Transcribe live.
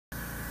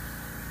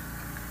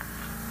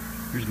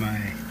Here's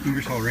my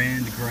Bristle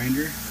Rand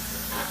grinder.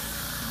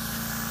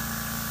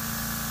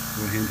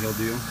 Little handheld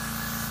deal.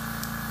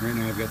 Right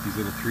now I've got these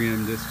little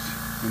 3M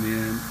discs on the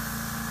end.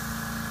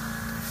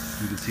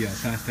 You can see how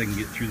fast I can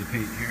get through the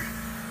paint here.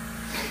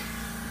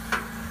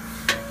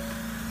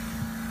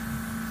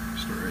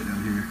 Start right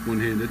down here,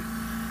 one-handed.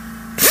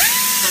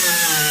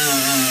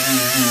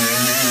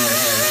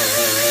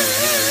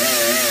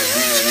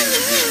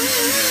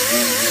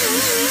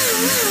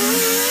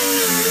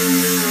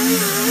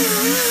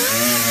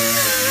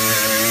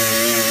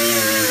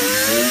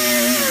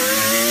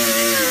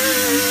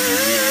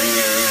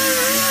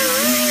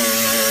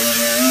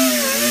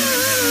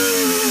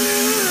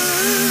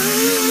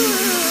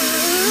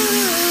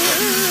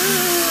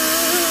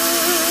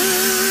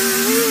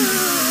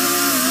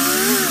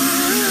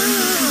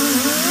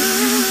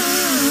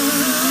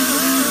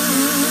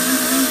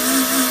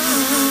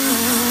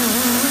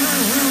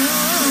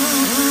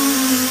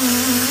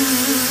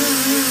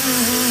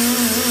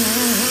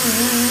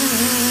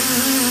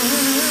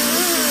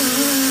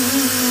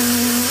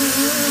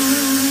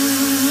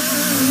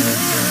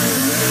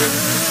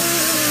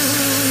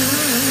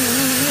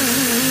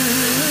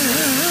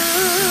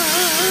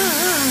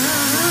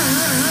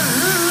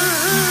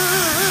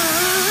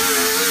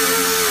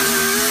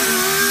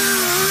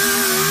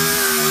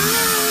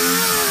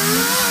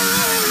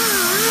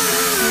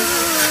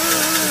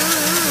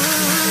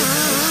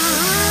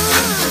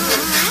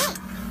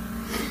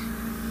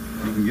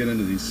 You can get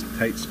into these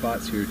tight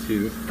spots here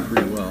too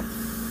pretty well.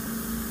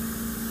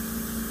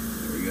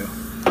 There we go.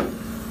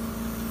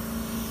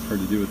 Hard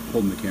to do with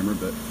holding the camera,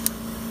 but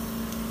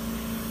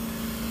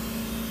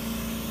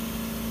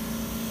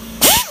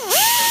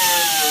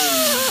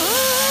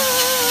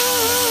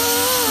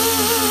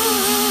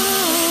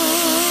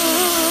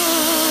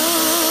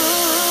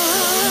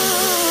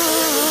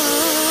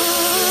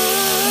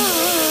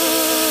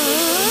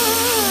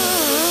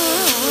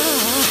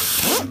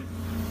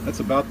that's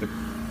about the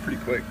pretty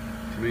quick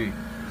to me.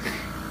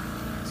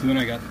 So then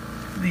I got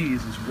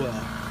these as well.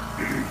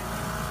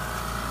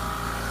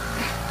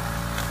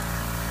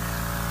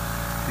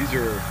 These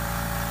are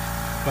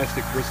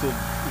plastic bristle,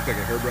 look like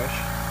a hairbrush.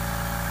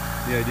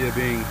 The idea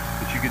being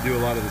that you could do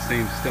a lot of the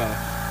same stuff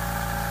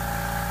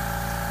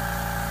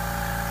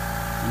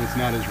and it's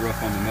not as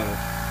rough on the metal.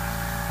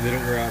 And they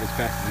don't wear out as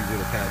fast as these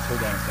little pads.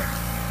 Hold on a second.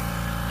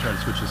 Try to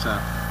switch this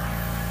out.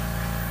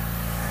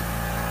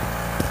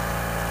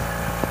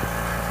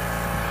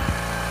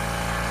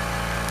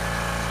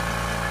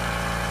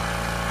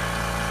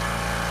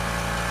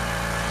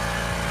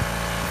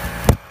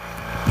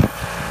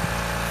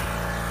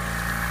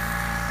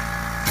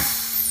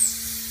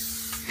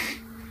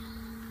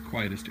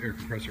 Quietest air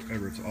compressor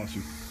ever. It's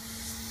awesome.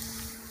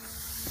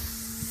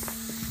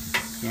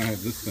 Now I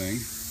have this thing,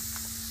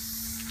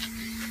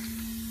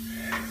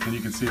 and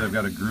you can see I've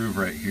got a groove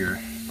right here,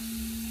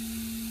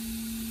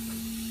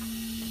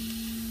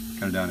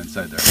 kind of down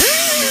inside there.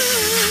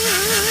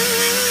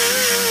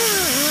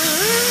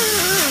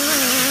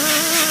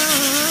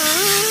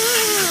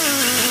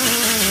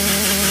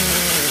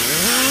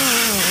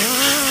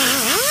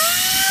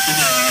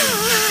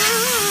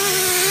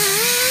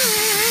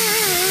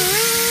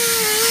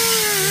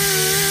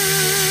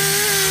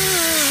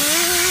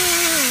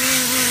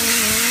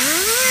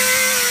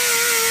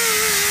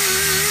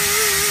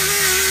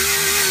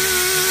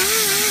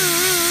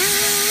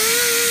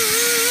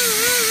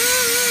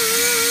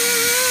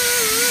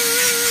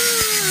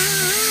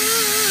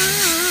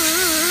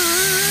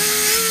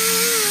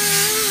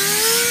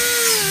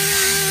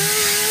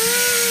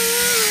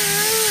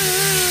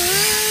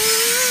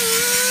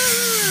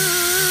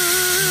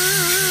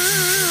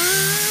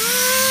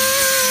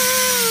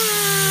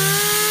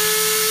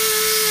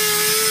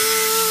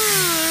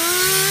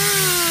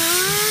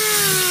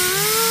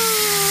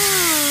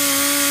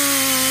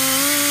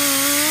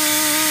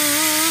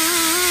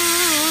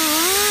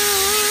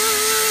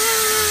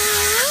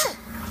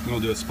 I'll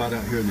do a spot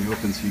out here in the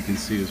open so you can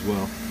see as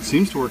well. It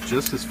seems to work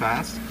just as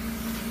fast.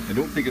 I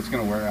don't think it's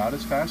going to wear out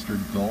as fast or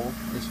dull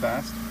as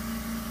fast.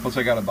 Plus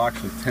I got a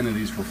box with 10 of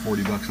these for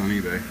 40 bucks on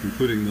eBay,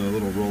 including the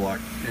little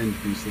roloc end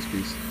piece, this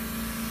piece.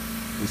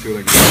 Let's see what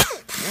I can do.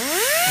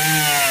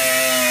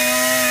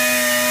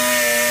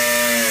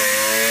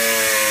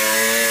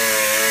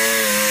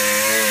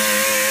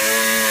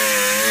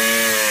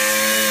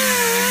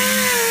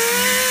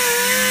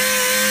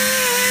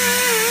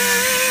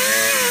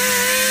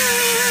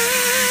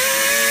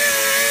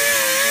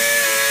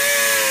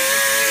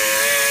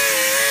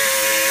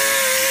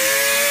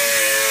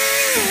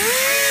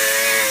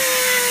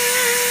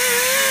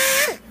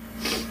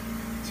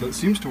 So it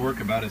seems to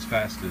work about as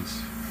fast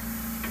as,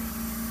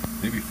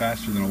 maybe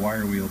faster than a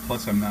wire wheel,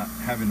 plus I'm not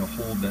having to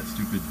hold that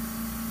stupid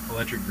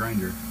electric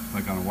grinder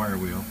like on a wire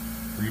wheel,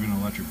 or even an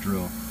electric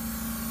drill.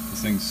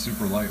 This thing's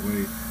super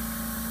lightweight.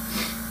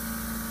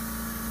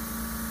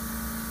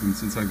 And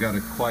since I've got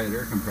a quiet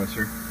air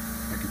compressor,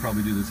 I could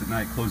probably do this at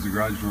night, close the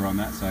garage door on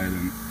that side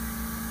and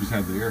just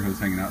have the air hose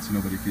hanging out so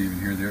nobody can even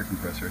hear the air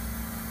compressor.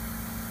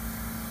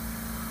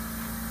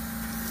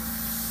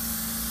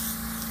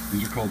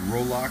 These are called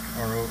roloc,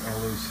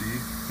 R-O-L-O-C.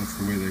 That's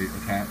the way they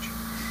attach.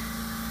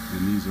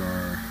 And these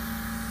are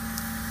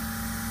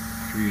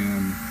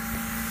 3M.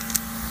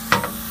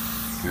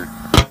 Here.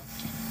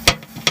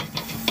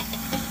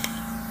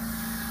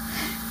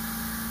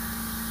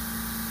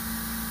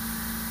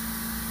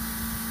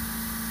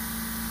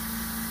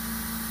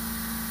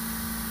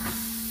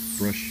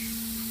 Brush.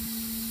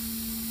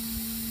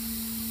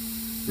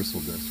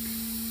 Bristle disc.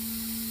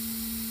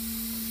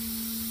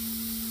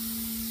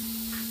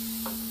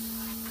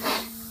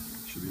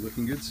 Should be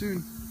looking good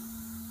soon.